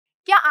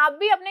क्या आप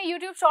भी अपने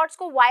YouTube शॉर्ट्स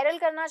को वायरल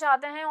करना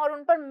चाहते हैं और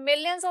उन पर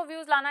मिलियंस ऑफ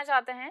व्यूज लाना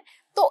चाहते हैं?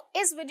 तो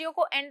इस वीडियो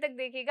को एंड तक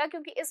देखिएगा,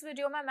 क्योंकि इस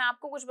वीडियो में मैं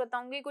आपको कुछ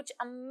बताऊंगी, कुछ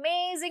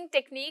अमेजिंग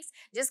टेक्निक्स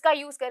जिसका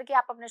यूज करके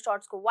आप अपने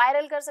शॉर्ट्स को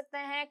वायरल कर सकते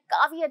हैं,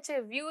 काफी अच्छे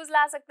व्यूज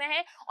ला सकते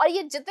हैं। और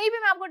ये जितनी भी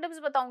मैं आपको टिप्स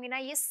बताऊंगी ना,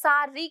 ये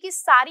सारी की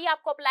सारी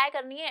आपको अप्लाई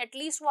करनी है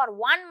एटलीस्ट फॉर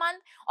 1 मंथ,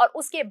 और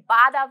उसके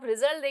बाद आप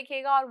रिजल्ट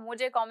देखिएगा और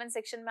मुझे कॉमेंट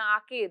सेक्शन में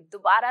आके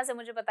दोबारा से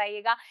मुझे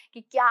बताइएगा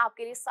कि क्या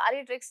आपके लिए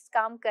सारी ट्रिक्स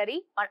काम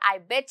करी। और आई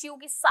बेट यू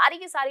कि सारी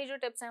की सारी जो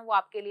टिप्स हैं वो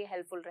आपके लिए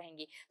हेल्पफुल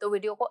रहेंगी। तो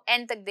वीडियो को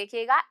एंड तक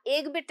देखिएगा,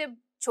 एक भी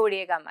टिप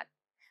छोड़िएगा मत।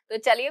 तो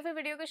चलिए फिर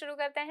वीडियो को शुरू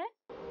करते हैं।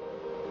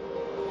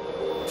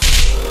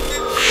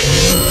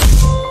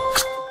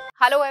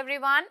 Hello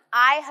everyone,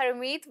 I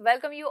Harmeet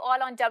welcome you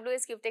all on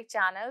WsCube take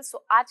channel.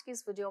 सो आज की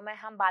इस वीडियो में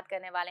हम बात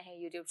करने वाले हैं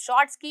YouTube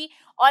शॉर्ट्स की।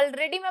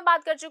 ऑलरेडी मैं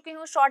बात कर चुकी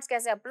हूँ शॉर्ट्स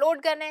कैसे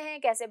अपलोड करने हैं,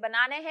 कैसे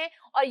बनाने हैं,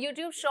 और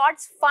YouTube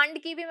शॉर्ट्स फंड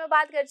की भी मैं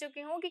बात कर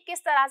चुकी हूँ कि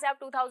किस तरह से आप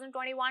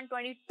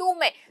 2021-22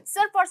 में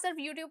सिर्फ और सिर्फ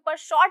YouTube पर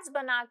शॉर्ट्स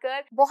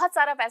बनाकर बहुत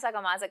सारा पैसा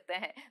कमा सकते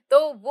हैं। तो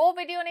वो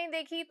वीडियो नहीं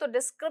देखी तो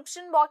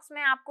डिस्क्रिप्शन बॉक्स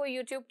में आपको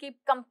YouTube की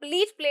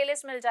कंप्लीट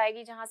प्लेलिस्ट मिल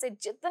जाएगी, जहां से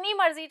जितनी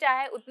मर्जी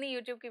चाहे उतनी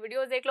YouTube की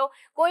वीडियोस देख लो।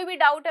 कोई भी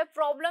डाउट है,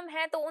 प्रॉब्लम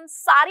है, तो उन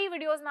सारी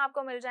वीडियोस में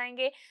आपको मिल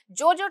जाएंगे।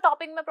 जो जो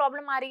टॉपिक में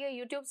प्रॉब्लम आ रही है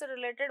YouTube से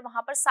रिलेटेड,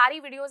 वहां पर सारी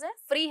वीडियोस है,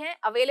 फ्री है,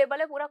 अवेलेबल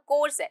है, पूरा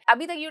कोर्स है।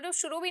 अभी तक YouTube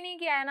शुरू भी नहीं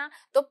किया है ना,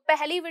 तो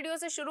पहली वीडियो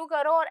से शुरू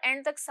करो और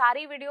एंड तक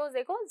सारी वीडियोस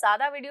देखो।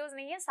 ज्यादा वीडियोस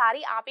नहीं है,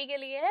 सारी आप ही के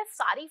लिए है,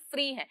 सारी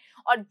फ्री है।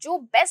 और जो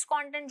बेस्ट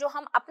कंटेंट जो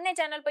हम अपने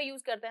चैनल पर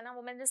यूज करते हैं ना,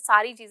 वो मैंने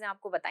सारी चीजें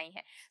आपको बताई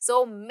हैं।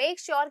 सो मेक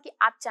श्योर कि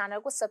आप चैनल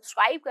को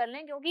सब्सक्राइब कर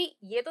लें, क्योंकि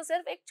ये तो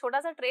सिर्फ एक छोटा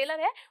सा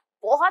ट्रेलर है।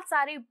 बहुत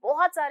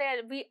सारे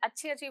अभी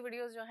अच्छी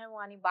वीडियोस जो हैं वो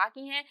आनी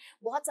बाकी हैं।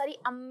 बहुत सारी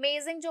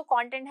अमेजिंग जो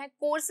कंटेंट है,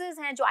 कोर्सेज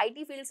हैं जो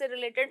IT फील्ड से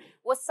रिलेटेड,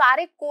 वो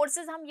सारे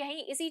कोर्सेज हम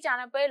यहीं इसी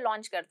चैनल पर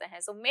लॉन्च करते हैं।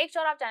 सो मेक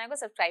श्योर आप चैनल को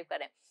सब्सक्राइब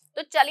करें।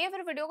 तो चलिए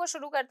फिर वीडियो को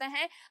शुरू करते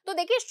हैं। तो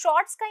देखिए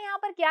शॉर्ट्स का यहाँ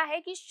पर क्या है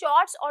कि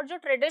शॉर्ट्स और जो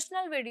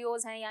ट्रेडिशनल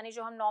वीडियोस हैं, यानी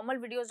जो हम नॉर्मल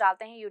वीडियोस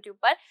डालते हैं यूट्यूब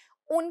पर,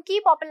 उनकी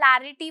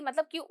पॉपुलैरिटी,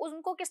 मतलब कि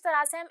उनको किस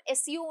तरह से हम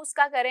SEO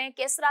उसका करें,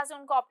 किस तरह से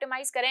उनको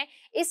ऑप्टिमाइज करें,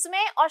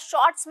 इसमें और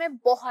शॉर्ट्स में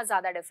बहुत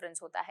ज्यादा डिफरेंस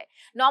होता है।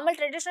 नॉर्मल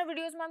ट्रेडिशनल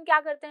वीडियोस में हम क्या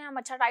करते हैं, हम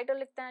अच्छा टाइटल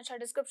लिखते हैं, अच्छा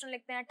डिस्क्रिप्शन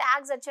लिखते हैं,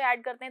 टैग्स अच्छे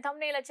ऐड करते हैं,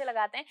 थंबनेल अच्छे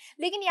लगाते हैं।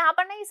 लेकिन यहाँ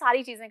पर ना ये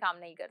सारी चीजें काम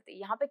नहीं करती।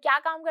 यहाँ पे क्या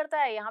काम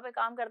करता है, यहाँ पे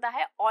काम करता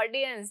है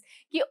ऑडियंस,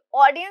 कि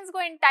ऑडियंस को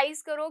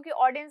एंटाइज करो, कि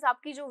ऑडियंस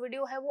आपकी जो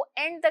वीडियो है वो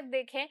एंड तक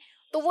देखें,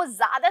 तो वो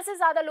ज्यादा से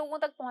ज्यादा लोगों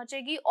तक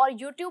पहुंचेगी और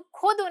YouTube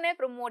खुद उन्हें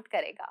प्रमोट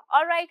करेगा।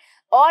 ऑलराइट,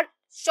 और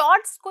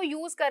शॉर्ट्स को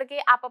यूज करके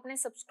आप अपने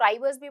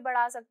सब्सक्राइबर्स भी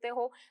बढ़ा सकते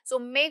हो। सो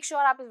मेक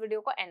श्योर आप इस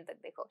वीडियो को एंड तक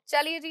देखो।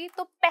 चलिए जी,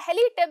 तो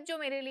पहली टिप जो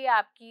मेरे लिए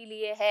आपके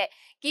लिए है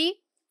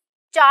कि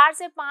 4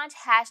 से 5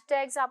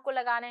 हैशटैग्स आपको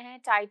लगाने हैं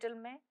टाइटल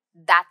में।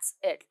 दैट्स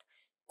इट,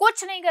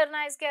 कुछ नहीं करना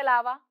है इसके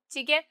अलावा,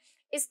 ठीक है।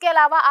 इसके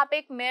अलावा आप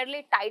एक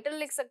मेयरली टाइटल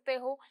लिख सकते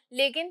हो,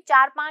 लेकिन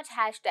 4-5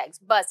 हैशटैग्स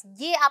बस,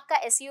 ये आपका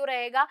SEO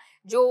रहेगा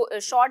जो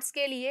शॉर्ट्स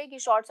के लिए, कि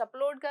शॉर्ट्स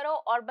अपलोड करो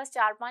और बस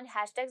 4-5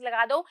 हैशटैग्स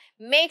लगा दो।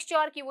 मेक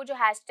श्योर कि वो जो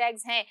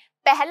हैशटैग्स हैं,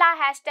 पहला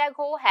हैशटैग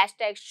हो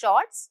हैशटैग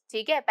शॉर्ट्स,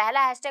 ठीक है।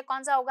 पहला हैशटैग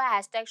कौन सा होगा,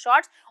 हैशटैग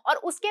शॉर्ट्स, और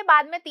उसके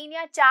बाद में 3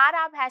 या 4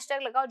 आप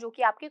हैशटैग लगाओ जो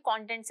कि आपके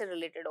कंटेंट से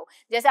रिलेटेड हो।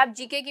 जैसे आप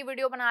जीके की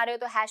वीडियो बना रहे हो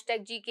तो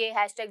hashtag GK,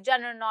 hashtag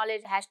general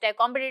knowledge, hashtag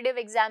competitive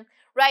exam,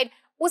 right.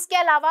 उसके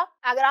अलावा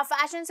अगर आप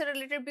फैशन से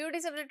रिलेटेड, ब्यूटी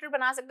से रिलेटेड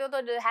बना सकते हो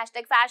तो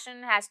हैशटैग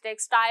फैशन, हैशटैग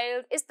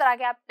स्टाइल, इस तरह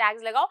के आप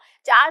टैग्स लगाओ।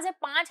 4 से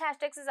 5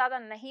 हैशटैग से ज्यादा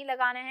नहीं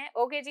लगाने हैं।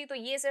 ओके जी, तो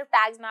ये सिर्फ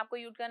टैग्स में आपको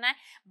यूज करना है।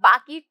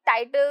 बाकी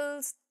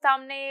टाइटल्स,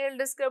 थंबनेल,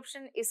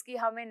 डिस्क्रिप्शन, इसकी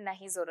हमें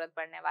नहीं जरूरत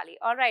पड़ने वाली।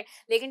 ऑलराइट,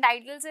 लेकिन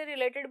टाइटल से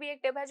रिलेटेड भी एक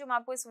टिप है जो मैं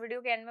आपको इस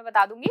वीडियो के एंड में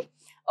बता दूंगी।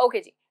 ओके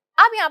जी,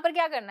 अब यहाँ पर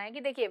क्या करना है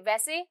कि देखिए,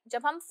 वैसे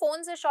जब हम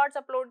फोन से शॉर्ट्स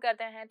अपलोड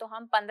करते हैं तो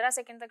हम 15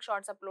 सेकंड तक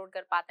शॉर्ट्स अपलोड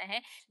कर पाते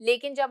हैं,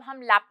 लेकिन जब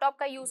हम लैपटॉप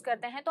का यूज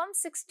करते हैं तो हम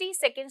 60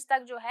 सेकंड्स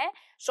तक जो है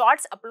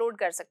शॉर्ट्स अपलोड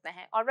कर सकते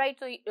हैं। ऑलराइट,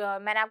 तो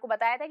मैंने आपको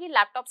बताया था कि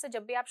लैपटॉप से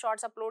जब भी आप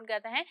शॉर्ट्स अपलोड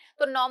करते हैं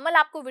तो नॉर्मल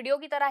आपको वीडियो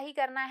की तरह ही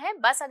करना है।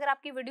 बस अगर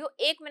आपकी वीडियो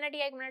 1 मिनट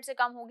या 1 मिनट से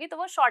कम होगी तो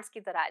वो शॉर्ट्स की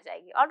तरह आ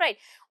जाएगी। ऑलराइट,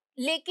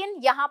 लेकिन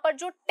यहाँ पर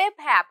जो टिप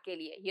है आपके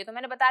लिए, ये तो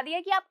मैंने बता दिया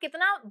कि आप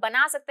कितना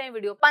बना सकते हैं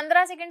वीडियो,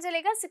 15 सेकंड से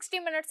लेकर 60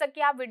 मिनट तक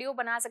की आप वीडियो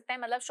बना सकते हैं,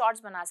 मतलब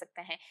शॉर्ट्स बना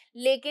सकते हैं।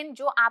 लेकिन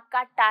जो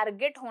आपका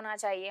टारगेट होना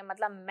चाहिए,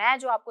 मतलब मैं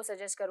जो आपको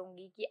सजेस्ट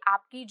करूंगी कि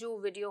आपकी जो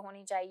वीडियो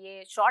होनी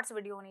चाहिए, शॉर्ट्स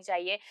वीडियो होनी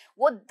चाहिए,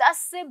 वो 10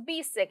 से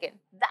 20 सेकंड,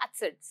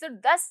 दैट्स इट। सिर्फ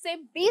 10 से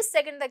 20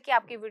 सेकंड तक की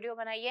आपकी वीडियो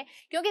बनाइए,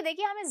 क्योंकि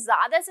देखिए हमें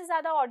ज्यादा से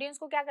ज्यादा ऑडियंस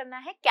को क्या करना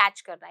है,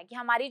 कैच करना है, कि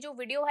हमारी जो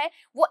वीडियो है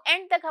वो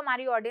एंड तक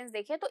हमारी ऑडियंस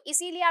देखे। तो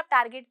इसीलिए आप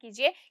टारगेट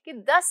कीजिए कि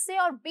 10 से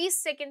और 20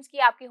 सेकंड्स की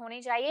आपकी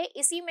होनी चाहिए।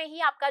 इसी में ही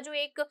आपका जो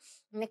एक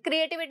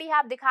क्रिएटिविटी है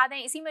आप दिखा दें,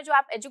 इसी में जो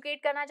आप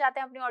एजुकेट करना चाहते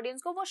हैं अपनी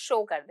ऑडियंस को वो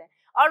शो कर दें।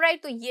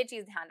 ऑलराइट, तो ये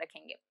चीज ध्यान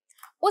रखेंगे।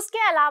 उसके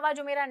अलावा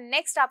जो मेरा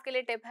नेक्स्ट आपके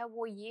लिए टिप है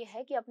वो ये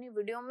है कि अपनी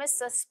वीडियो में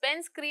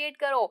सस्पेंस क्रिएट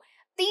करो।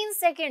 3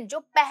 सेकंड, जो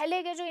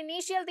पहले के जो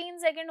इनिशियल 3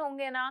 सेकंड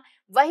होंगे ना,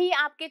 वही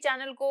आपके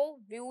चैनल को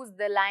व्यूज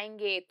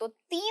दिलाएंगे। तो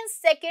 3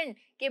 सेकंड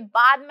के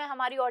बाद में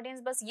हमारी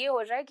ऑडियंस बस ये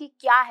हो जाए कि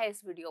क्या है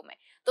इस वीडियो में।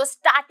 तो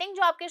स्टार्टिंग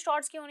जो आपके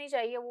शॉर्ट्स की होनी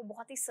चाहिए वो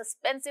बहुत ही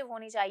सस्पेंसिव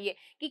होनी चाहिए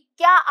कि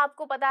क्या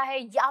आपको पता है,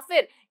 या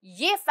फिर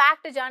ये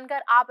फैक्ट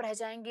जानकर आप रह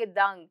जाएंगे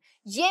दंग।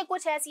 ये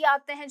कुछ ऐसी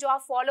आदतें हैं जो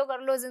आप फॉलो कर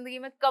लो, जिंदगी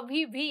में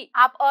कभी भी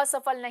आप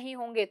असफल नहीं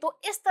होंगे। तो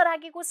इस तरह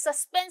की कुछ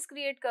सस्पेंस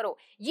क्रिएट करो।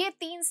 ये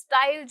 3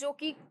 स्टाइल जो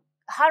कि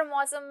हर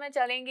मौसम में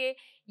चलेंगे,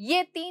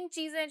 ये 3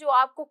 चीजें जो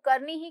आपको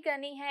करनी ही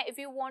करनी है if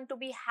you want to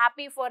be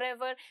happy for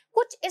ever.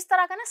 कुछ इस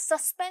तरह का ना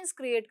सस्पेंस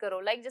क्रिएट करो,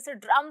 लाइक जैसे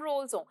ड्रम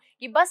रोल्स हो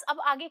कि बस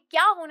अब आगे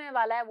क्या होने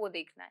वाला है वो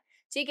देखना है।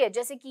 ठीक है,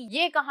 जैसे कि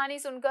ये कहानी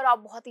सुनकर आप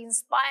बहुत ही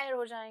इंस्पायर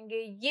हो जाएंगे,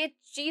 ये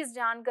चीज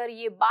जानकर,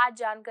 ये बात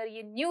जानकर,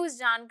 ये न्यूज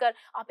जानकर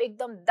आप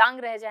एकदम दंग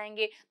रह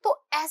जाएंगे। तो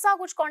ऐसा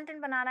कुछ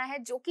कंटेंट बनाना है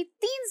जो कि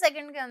 3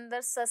 सेकंड के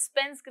अंदर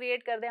सस्पेंस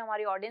क्रिएट कर दे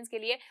हमारी ऑडियंस के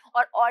लिए,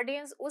 और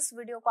ऑडियंस उस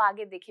वीडियो को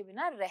आगे देखे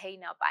बिना रह ही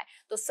ना पाए।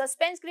 तो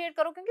सस्पेंस क्रिएट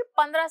करो, क्योंकि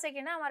 15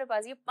 सेकंड है हमारे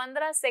पास। ये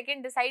 15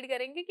 सेकंड डिसाइड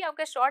करेंगे कि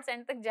आपका शॉर्ट्स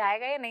एंड तक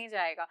जाएगा या नहीं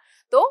जाएगा।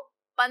 तो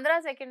 15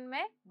 सेकंड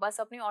में बस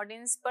अपनी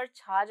ऑडियंस पर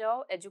छा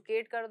जाओ,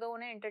 एजुकेट कर दो,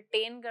 उन्हें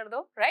एंटरटेन कर दो,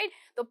 राइट।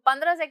 तो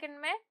 15 सेकंड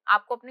में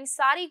आपको अपनी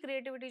सारी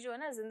क्रिएटिविटी जो है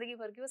ना जिंदगी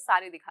भर की, वो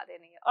सारी दिखा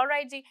देनी है।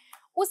 ऑलराइट जी।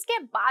 उसके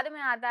बाद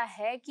में आता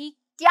है कि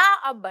क्या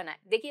अब बनाए।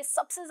 देखिए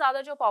सबसे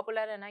ज्यादा जो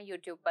पॉपुलर है ना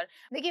यूट्यूब पर,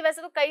 देखिए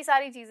वैसे तो कई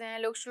सारी चीजें हैं,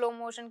 लोग स्लो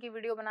मोशन की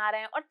वीडियो बना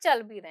रहे हैं और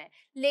चल भी रहे हैं,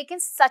 लेकिन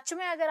सच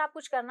में अगर आप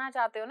कुछ करना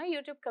चाहते हो ना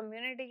यूट्यूब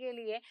कम्युनिटी के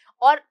लिए,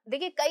 और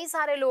देखिए कई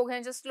सारे लोग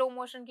हैं जो स्लो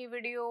मोशन की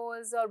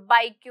वीडियोस और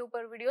बाइक के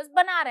ऊपर वीडियोस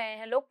बना रहे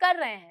हैं, लोग कर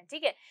रहे हैं,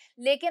 ठीक है।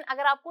 लेकिन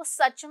अगर आपको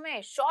सच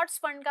में शॉर्ट्स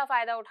फंड का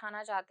फायदा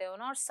उठाना चाहते हो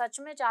ना, और सच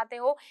में चाहते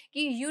हो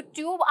कि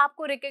यूट्यूब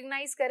आपको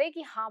रिकॉग्नाइज करे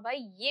कि हाँ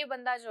भाई ये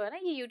बंदा जो है ना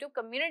ये यूट्यूब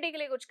कम्युनिटी के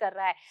लिए कुछ कर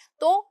रहा है,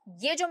 तो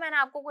ये जो मैंने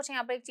आपको कुछ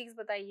यहाँ पे एक चीज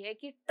बताई है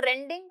कि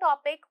trending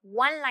topic,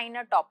 one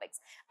liner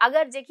topics.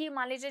 अगर देखिए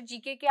मान लीजिए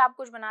जीके के आप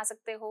कुछ बना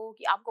सकते हो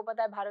कि आपको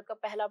पता है भारत का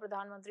पहला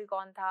प्रधानमंत्री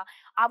कौन था,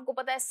 आपको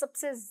पता है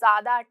सबसे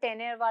ज्यादा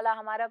टेन्योर वाला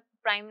हमारा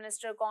प्राइम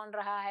मिनिस्टर कौन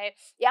रहा है,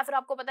 या फिर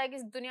आपको पता है कि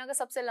दुनिया का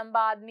सबसे लंबा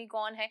आदमी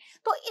कौन है।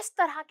 तो इस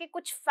तरह के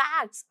कुछ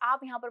फैक्ट्स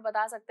आप यहाँ पर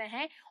बता सकते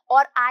हैं,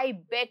 और आई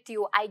bet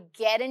you, I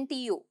guarantee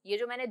you, ये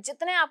जो मैंने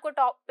जितने आपको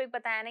टॉपिक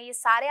बताया ना ये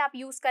सारे आप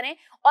यूज करें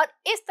और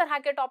इस तरह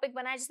के टॉपिक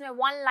बनाएं जिसमें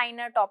वन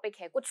लाइनर टॉपिक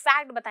है। कुछ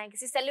फैक्ट बताएं,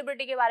 किसी सेलिब्रिटी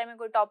के बारे में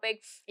कोई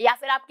टॉपिक, या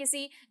फिर आप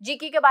किसी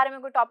जीके के बारे में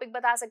कोई टॉपिक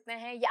बता सकते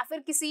हैं, या फिर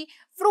किसी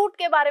फ्रूट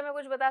के बारे में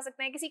कुछ बता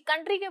सकते हैं, किसी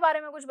कंट्री के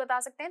बारे में कुछ बता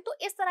सकते हैं। तो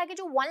इस तरह के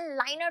जो वन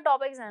लाइनर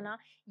टॉपिक्स है ना,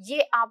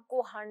 ये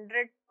आपको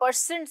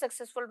 100%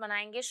 सक्सेसफुल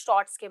बनाएंगे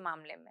शॉर्ट्स के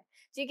मामले में,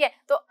 ठीक है।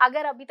 तो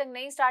अगर अभी तक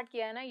नहीं स्टार्ट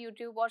किया है ना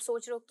यूट्यूब और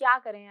सोच रहे हो क्या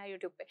करें यार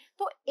यूट्यूब पे,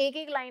 तो एक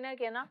एक लाइनर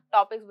के ना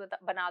टॉपिक्स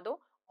बना दो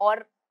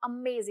और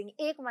अमेजिंग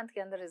 1 मंथ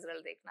के अंदर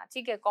रिजल्ट देखना,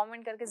 ठीक है।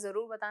 कमेंट करके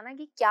जरूर बताना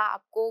कि क्या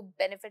आपको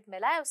बेनिफिट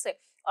मिला है उससे।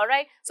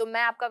 ऑलराइट, सो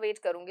मैं आपका वेट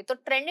करूंगी। तो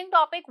trending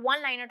topic, one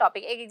liner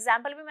topic, एक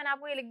एग्जांपल भी मैंने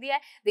आपको ये लिख दिया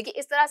है। देखिए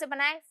इस तरह से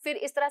बनाए, फिर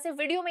इस तरह से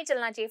वीडियो में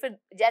चलना चाहिए। फिर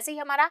जैसे ही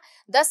हमारा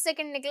 10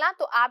 सेकंड निकला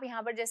तो आप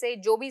यहाँ पर जैसे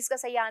जो भी इसका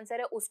सही आंसर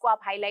है उसको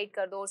आप हाईलाइट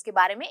कर दो, उसके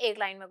बारे में एक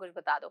लाइन में कुछ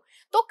बता दो।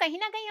 तो कहीं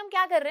ना कहीं हम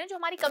क्या कर रहे हैं, जो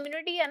हमारी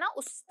कम्युनिटी है ना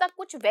उस तक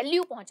कुछ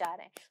वैल्यू पहुंचा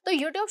रहे हैं। तो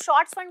यूट्यूब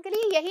शॉर्ट्स फंड के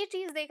लिए यही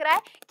चीज देख रहा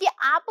है कि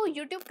आप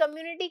यूट्यूब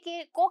कम्युनिटी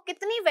के को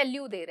कितनी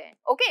वैल्यू दे रहे हैं।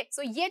 ओके,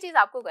 सो ये चीज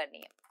आपको करनी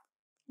है।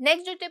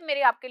 नेक्स्ट जो टिप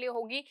मेरी आपके लिए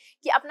होगी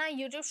कि अपना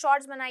YouTube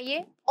शॉर्ट्स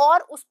बनाइए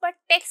और उस पर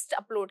टेक्स्ट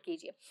अपलोड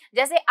कीजिए।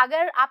 जैसे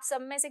अगर आप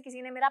सब में से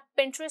किसी ने मेरा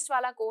Pinterest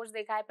वाला कोर्स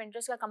देखा है,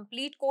 Pinterest का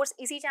कंप्लीट कोर्स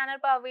इसी चैनल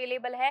पर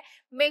अवेलेबल है।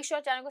 मेक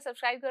श्योर चैनल को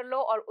सब्सक्राइब कर लो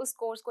और उस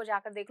कोर्स को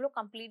जाकर देख लो,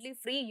 कंप्लीटली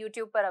फ्री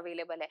YouTube पर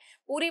अवेलेबल है।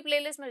 पूरी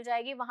प्लेलिस्ट मिल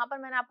जाएगी। वहां पर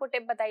मैंने आपको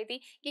टिप बताई थी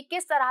कि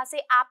किस तरह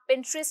से आप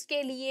Pinterest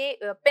के लिए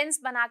पिन्स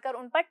बनाकर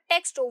उन पर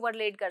टेक्स्ट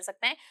ओवरलेड कर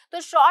सकते हैं।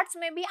 तो शॉर्ट्स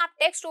में भी आप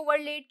टेक्स्ट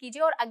ओवरलेड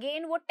कीजिए, और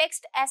अगेन वो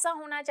टेक्स्ट ऐसा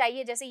होना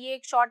चाहिए, जैसे ये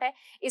एक शॉर्ट है,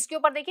 इसके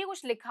ऊपर देखिए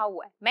कुछ लिखा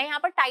हुआ है। मैं यहाँ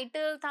पर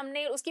टाइटल,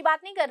 थंबनेल उसकी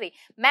बात नहीं कर रही,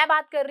 मैं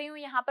बात कर रही हूँ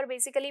यहाँ पर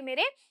बेसिकली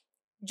मेरे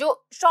जो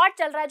शॉर्ट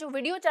चल रहा है, जो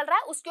वीडियो चल रहा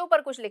है, उसके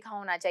ऊपर कुछ लिखा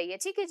होना चाहिए,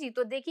 ठीक है जी।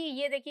 तो देखिए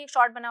ये देखिए एक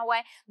शॉर्ट बना हुआ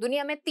है।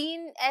 दुनिया में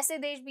 3 ऐसे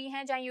देश भी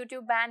हैं जहां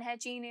यूट्यूब बैन है,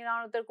 चीन,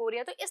 ईरान, उत्तर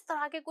कोरिया। तो इस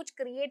तरह के कुछ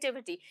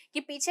क्रिएटिविटी कि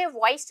पीछे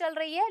वॉइस चल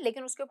रही है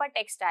लेकिन उसके ऊपर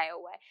टेक्स्ट आया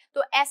हुआ है,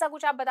 तो ऐसा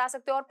कुछ आप बता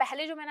सकते हो। और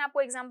पहले जो मैंने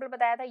आपको एग्जाम्पल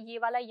बताया था ये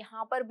वाला,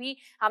 यहाँ पर भी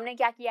हमने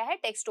क्या किया है,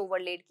 टेक्स्ट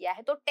ओवरलेड किया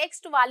है। तो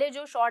टेक्स्ट वाले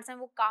जो शॉर्ट्स हैं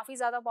वो काफी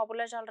ज्यादा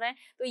पॉपुलर चल रहे हैं।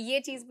 तो ये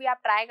चीज भी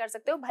आप ट्राई कर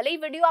सकते हो, भले ही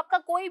वीडियो आपका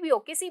कोई भी हो,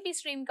 किसी भी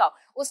स्ट्रीम का,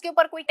 उसके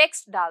ऊपर कोई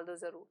टेक्स्ट डाल दो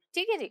जरूर,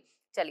 ठीक है जी।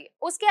 चलिए,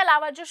 उसके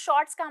अलावा जो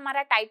शॉर्ट्स का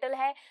हमारा टाइटल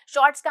है,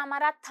 शॉर्ट्स का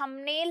हमारा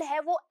थंबनेल है,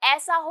 वो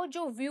ऐसा हो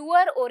जो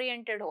व्यूअर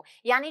ओरिएंटेड हो,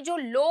 यानी जो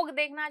लोग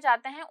देखना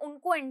चाहते हैं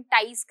उनको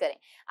एंटाइज करें।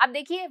 अब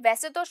देखिए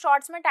वैसे तो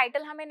शॉर्ट्स में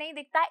टाइटल हमें नहीं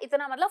दिखता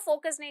इतना, मतलब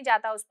फोकस नहीं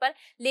जाता उस पर,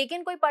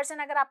 लेकिन कोई पर्सन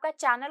अगर आपका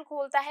चैनल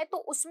खोलता है तो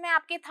उसमें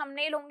आपके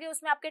थंबनेल होंगे,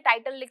 उसमें आपके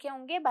टाइटल लिखे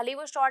होंगे, भले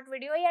वो शॉर्ट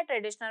वीडियो है या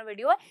ट्रेडिशनल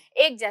वीडियो है,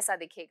 एक जैसा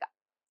दिखेगा।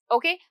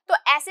 ओके, तो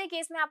ऐसे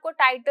केस में आपको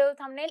टाइटल,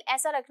 थंबनेल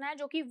ऐसा रखना है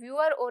जो कि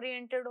व्यूअर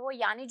ओरिएंटेड हो,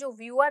 यानी जो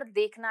व्यूअर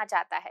देखना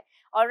चाहता है।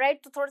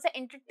 ऑलराइट, तो थोड़ा सा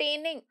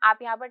एंटरटेनिंग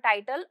आप यहाँ पर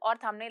टाइटल और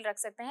थंबनेल रख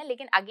सकते हैं,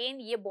 लेकिन अगेन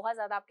ये बहुत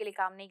ज्यादा आपके लिए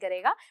काम नहीं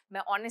करेगा।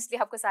 मैं ऑनेस्टली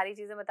आपको सारी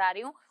चीजें बता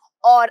रही हूँ।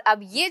 और अब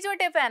ये जो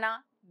टिप है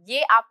ना,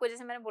 ये आपको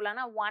जैसे मैंने बोला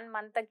ना 1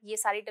 मंथ तक ये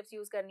सारी टिप्स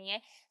यूज करनी है।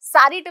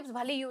 सारी टिप्स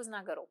भले यूज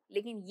ना करो,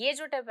 लेकिन ये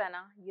जो टिप है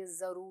ना, ये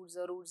जरूर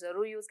जरूर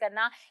जरूर यूज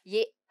करना।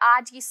 ये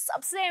आज की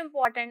सबसे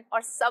इंपॉर्टेंट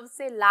और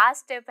सबसे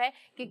लास्ट टिप है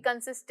कि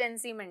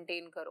कंसिस्टेंसी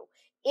मेंटेन करो।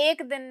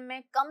 एक दिन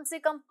में कम से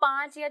कम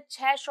 5 या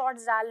 6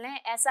 शॉर्ट्स डालने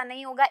हैं। ऐसा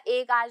नहीं होगा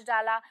एक आज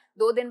डाला,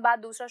 2 दिन बाद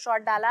दूसरा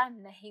शॉर्ट डाला,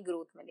 नहीं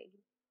ग्रोथ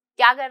मिलेगी।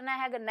 क्या करना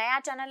है, अगर नया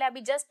चैनल है,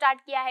 अभी जस्ट स्टार्ट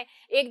किया है,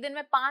 एक दिन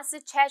में 5 से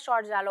 6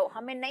 शॉर्ट्स डालो।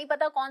 हमें नहीं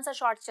पता कौन सा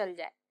शॉर्ट चल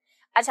जाए।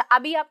 अच्छा,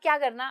 अभी आप क्या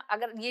करना,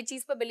 अगर ये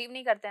चीज पे बिलीव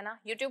नहीं करते ना,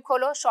 YouTube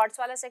खोलो, शॉर्ट्स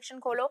वाला सेक्शन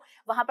खोलो,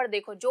 वहां पर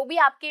देखो जो भी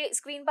आपके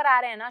स्क्रीन पर आ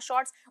रहे हैं ना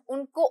शॉर्ट्स,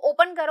 उनको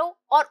ओपन करो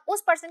और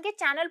उस पर्सन के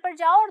चैनल पर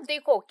जाओ और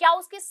देखो क्या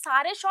उसके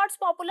सारे शॉर्ट्स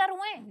पॉपुलर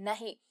हुए।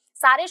 नहीं,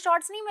 सारे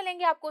शॉर्ट्स नहीं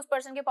मिलेंगे आपको उस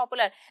पर्सन के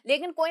पॉपुलर,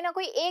 लेकिन कोई ना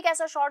कोई एक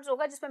ऐसा शॉर्ट्स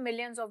होगा जिसपे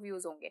मिलियंस ऑफ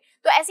व्यूज होंगे।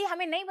 तो ऐसे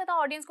हमें नहीं पता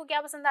ऑडियंस को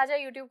क्या पसंद आ जाए,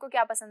 यूट्यूब को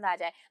क्या पसंद आ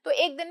जाए। तो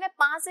एक दिन में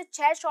 5 से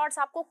 6 शॉर्ट्स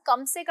आपको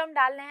कम से कम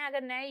डालने हैं।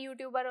 अगर नए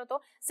यूट्यूबर हो,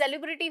 तो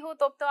सेलिब्रिटी हो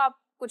तो आप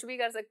कुछ भी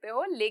कर सकते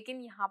हो, लेकिन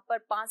यहाँ पर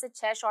 5 से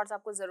 6 शॉर्ट्स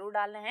आपको जरूर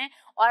डालने हैं।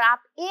 और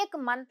आप 1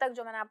 मंथ तक,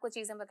 जो मैंने आपको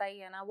चीजें बताई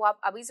है ना, वो आप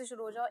अभी से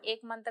शुरू हो जाओ,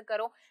 1 मंथ तक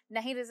करो।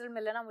 नहीं रिजल्ट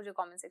मिले ना, मुझे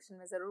कमेंट सेक्शन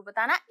में जरूर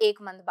बताना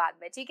 1 मंथ बाद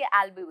में, ठीक है?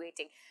 I will be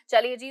waiting.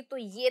 चलिए जी, तो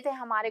ये थे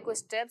हमारे कुछ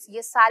स्टेप्स।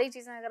 ये सारी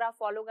चीजें अगर आप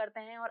फॉलो करते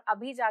हैं और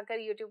अभी जाकर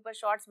यूट्यूब पर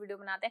शॉर्ट्स वीडियो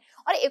बनाते हैं।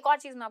 और एक और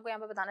चीज मैं आपको यहाँ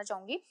पे बताना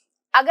चाहूंगी,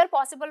 अगर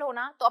पॉसिबल हो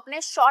ना, तो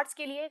अपने शॉर्ट्स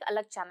के लिए एक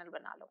अलग चैनल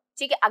बना लो,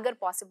 ठीक है? अगर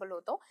पॉसिबल हो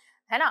तो,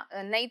 है ना?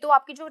 नहीं तो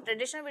आपकी जो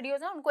ट्रेडिशनल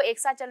वीडियोस हैं उनको एक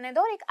साथ चलने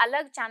दो और एक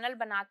अलग चैनल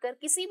बनाकर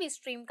किसी भी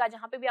स्ट्रीम का,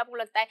 जहां पे भी आपको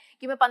लगता है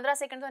कि मैं 15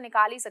 सेकंड तो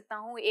निकाल ही सकता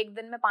हूँ, एक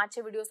दिन में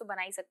 5-6 वीडियोस तो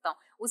बना ही सकता हूँ,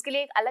 उसके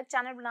लिए एक अलग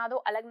चैनल बना दो,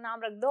 अलग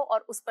नाम रख दो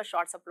और उस पर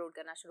शॉर्ट्स अपलोड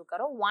करना शुरू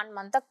करो 1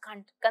 मंथ तक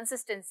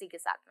कंसिस्टेंसी के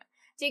साथ में,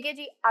 ठीक है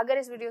जी? अगर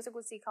इस वीडियो से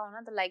कुछ सीखा हो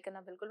ना, तो लाइक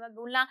करना बिल्कुल मत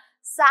भूलना।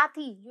 साथ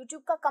ही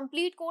YouTube का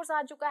कंप्लीट कोर्स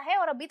आ चुका है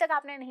और अभी तक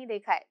आपने नहीं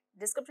देखा है,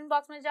 डिस्क्रिप्शन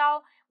बॉक्स में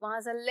जाओ, वहां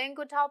से लिंक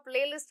उठाओ,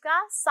 प्लेलिस्ट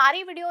का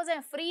सारी वीडियोस हैं,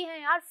 फ्री हैं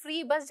यार,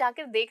 फ्री, बस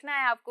जाकर देखना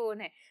है आपको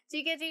उन्हें,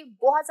 ठीक है जी?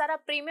 बहुत सारा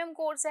प्रीमियम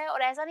कोर्स है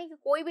और ऐसा नहीं कि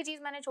कोई भी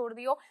चीज मैंने छोड़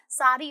दी हो,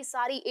 सारी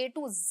सारी A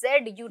to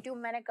Z YouTube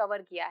मैंने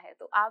कवर किया है।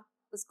 तो आप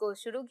उसको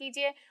शुरू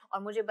कीजिए और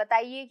मुझे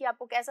बताइए कि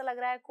आपको कैसा लग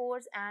रहा है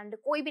कोर्स। एंड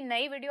कोई भी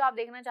नई वीडियो आप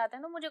देखना चाहते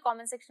हैं तो मुझे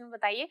कमेंट सेक्शन में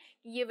बताइए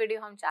कि ये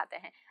वीडियो हम चाहते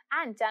हैं।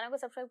 एंड चैनल को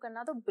सब्सक्राइब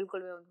करना तो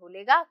बिल्कुल भी मत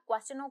भूलिएगा।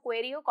 क्वेश्चन हो,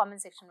 क्वेरी हो,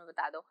 कमेंट सेक्शन में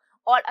बता दो।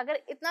 और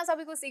अगर इतना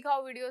सभी कुछ सीखा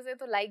हो वीडियो से,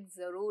 तो लाइक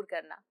जरूर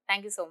करना।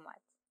 Thank you so much.